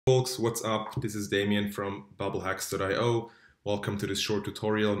Folks, what's up? This is Damien from bubblehacks.io. Welcome to this short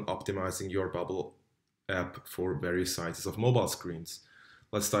tutorial on optimizing your Bubble app for various sizes of mobile screens.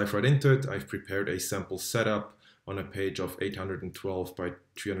 Let's dive right into it. I've prepared a sample setup on a page of 812 by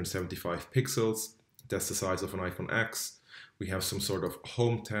 375 pixels. That's the size of an iPhone X. We have some sort of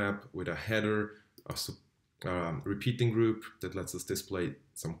home tab with a header, a repeating group that lets us display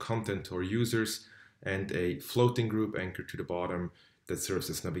some content to our users, and a floating group anchored to the bottom that serves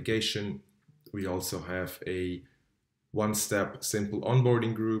as navigation. We also have a one-step simple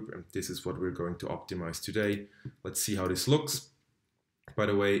onboarding group, and this is what we're going to optimize today. Let's see how this looks. By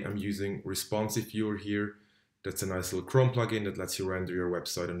the way, I'm using Responsive Viewer here. That's a nice little Chrome plugin that lets you render your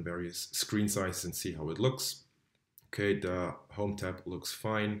website on various screen sizes and see how it looks. Okay, the home tab looks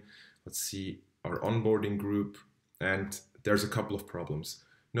fine. Let's see our onboarding group, and there's a couple of problems.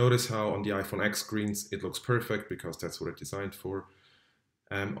 Notice how on the iPhone X screens it looks perfect because that's what it's designed for.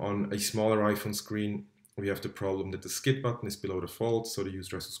 On a smaller iPhone screen, we have the problem that the skip button is below the fold, so the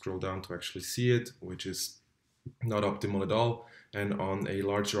user has to scroll down to actually see it, which is not optimal at all. And on a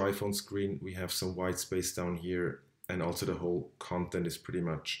larger iPhone screen, we have some white space down here, and also the whole content is pretty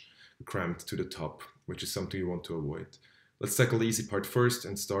much cramped to the top, which is something you want to avoid. Let's tackle the easy part first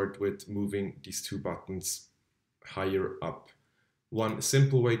and start with moving these two buttons higher up. One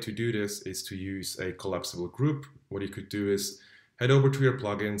simple way to do this is to use a collapsible group. What you could do is head over to your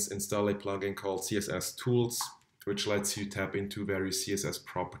plugins, install a plugin called CSS Tools, which lets you tap into various CSS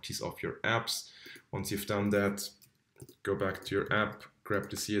properties of your apps. Once you've done that, go back to your app,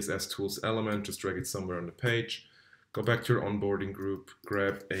 grab the CSS Tools element, just drag it somewhere on the page, go back to your onboarding group,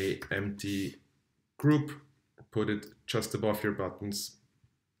 grab an empty group, put it just above your buttons,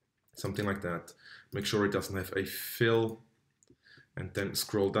 something like that. Make sure it doesn't have a fill, and then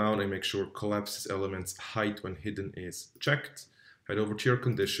scroll down and make sure collapses elements height when hidden is checked. Head over to your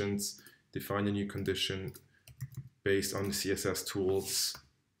conditions, define a new condition based on the CSS Tools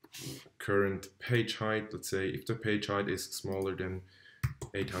current page height. Let's say if the page height is smaller than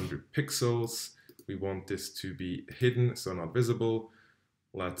 800 pixels, we want this to be hidden, so not visible.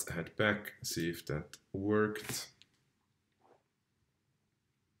 Let's head back, see if that worked.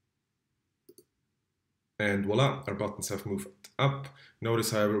 And voila, our buttons have moved up.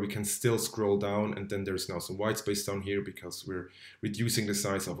 Notice, however, we can still scroll down, and then there's now some white space down here because we're reducing the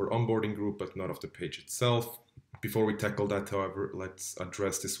size of our onboarding group, but not of the page itself. Before we tackle that, however, let's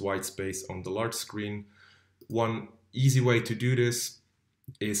address this white space on the large screen. One easy way to do this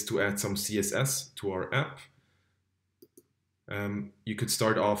is to add some CSS to our app. You could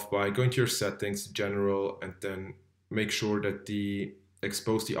start off by going to your settings, general, and then make sure that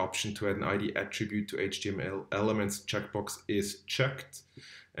expose the option to add an ID attribute to HTML elements checkbox is checked,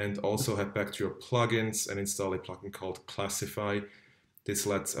 and also head back to your plugins and install a plugin called Classify. This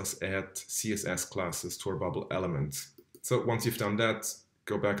lets us add CSS classes to our Bubble elements. So once you've done that,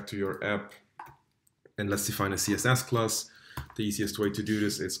 go back to your app and let's define a CSS class. The easiest way to do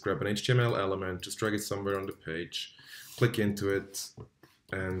this is grab an HTML element, just drag it somewhere on the page, click into it,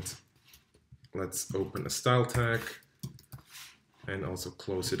 and let's open a style tag and also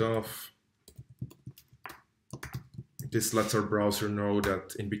close it off. This lets our browser know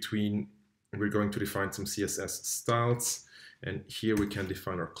that in between we're going to define some CSS styles, and here we can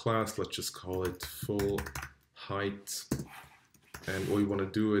define our class. Let's just call it full height, and what we want to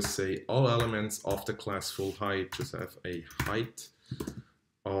do is say all elements of the class full height just have a height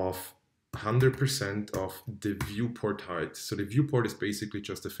of 100% of the viewport height. So the viewport is basically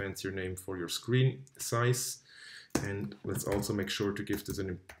just a fancier name for your screen size. And let's also make sure to give this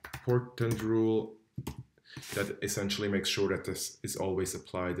an important rule that essentially makes sure that this is always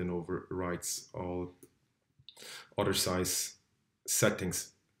applied and overrides all other size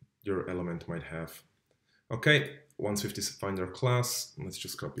settings your element might have. Okay, once we've defined our class, let's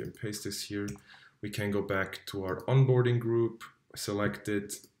just copy and paste this here. We can go back to our onboarding group, select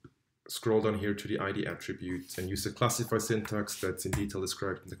it, scroll down here to the ID attribute, and use the classify syntax that's in detail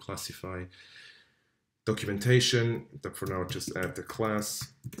described in the classify documentation. But for now, just add the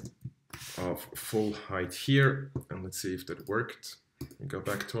class of full height here, and let's see if that worked. We go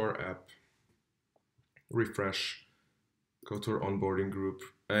back to our app, refresh, go to our onboarding group,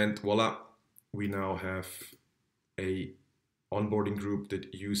 and voila, we now have a onboarding group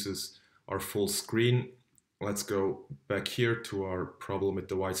that uses our full screen. Let's go back here to our problem with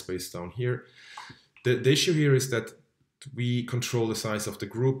the white space down here. The issue here is that we control the size of the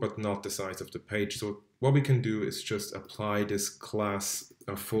group, but not the size of the page. So what we can do is just apply this class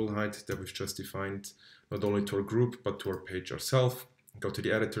of full height that we've just defined, not only to our group, but to our page ourselves. Go to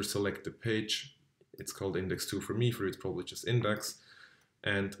the editor, select the page. It's called index 2 for me, for you it's probably just index.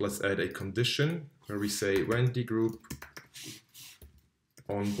 And let's add a condition where we say when the group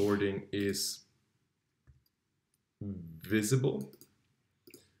onboarding is visible,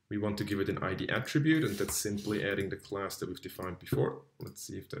 we want to give it an ID attribute, and that's simply adding the class that we've defined before. Let's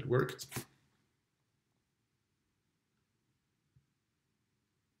see if that worked.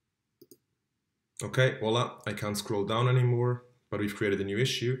 Okay, voila, I can't scroll down anymore, but we've created a new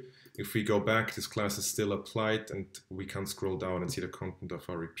issue. If we go back, this class is still applied and we can't scroll down and see the content of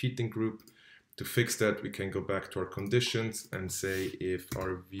our repeating group. To fix that, we can go back to our conditions and say if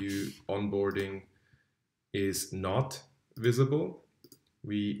our view onboarding is not visible,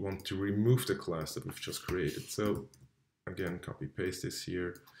 we want to remove the class that we've just created. So again, copy paste this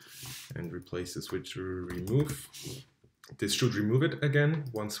here and replace this with remove. This should remove it again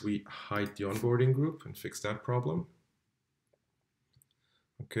once we hide the onboarding group and fix that problem.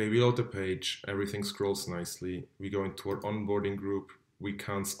 Okay, we load the page, everything scrolls nicely. We go into our onboarding group, we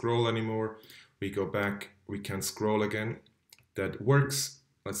can't scroll anymore. We go back, we can scroll again. That works.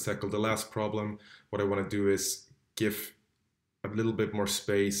 Let's tackle the last problem. What I want to do is give a little bit more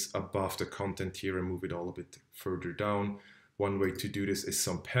space above the content here and move it all a bit further down. One way to do this is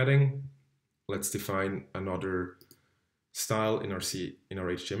some padding. Let's define another style in our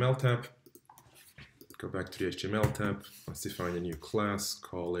HTML tab. Go back to the HTML tab. Let's define a new class,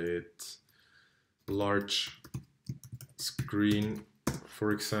 call it large screen,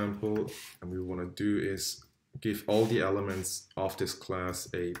 for example. And we want to do is give all the elements of this class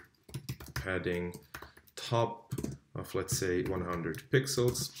a padding top of, let's say, 100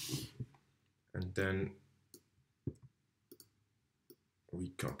 pixels. And then we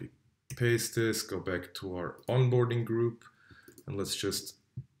copy paste this, go back to our onboarding group, and let's just,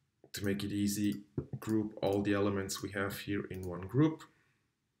 to make it easy, group all the elements we have here in one group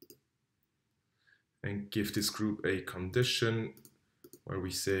and give this group a condition where we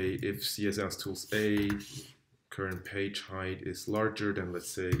say if CSS tools A current page height is larger than,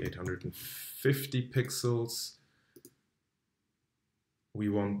 let's say, 850 pixels, we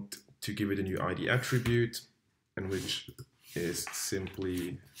want to give it a new ID attribute, and which is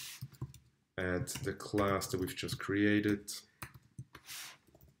simply add the class that we've just created.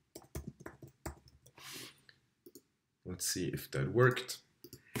 Let's see if that worked.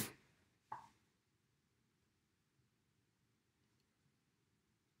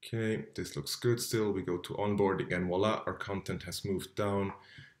 Okay, this looks good still. We go to onboarding and voila, our content has moved down.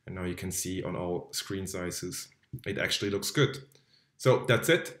 And now you can see on all screen sizes, it actually looks good. So that's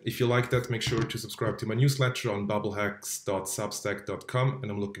it. If you like that, make sure to subscribe to my newsletter on bubblehacks.substack.com,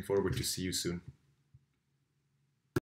 and I'm looking forward to see you soon.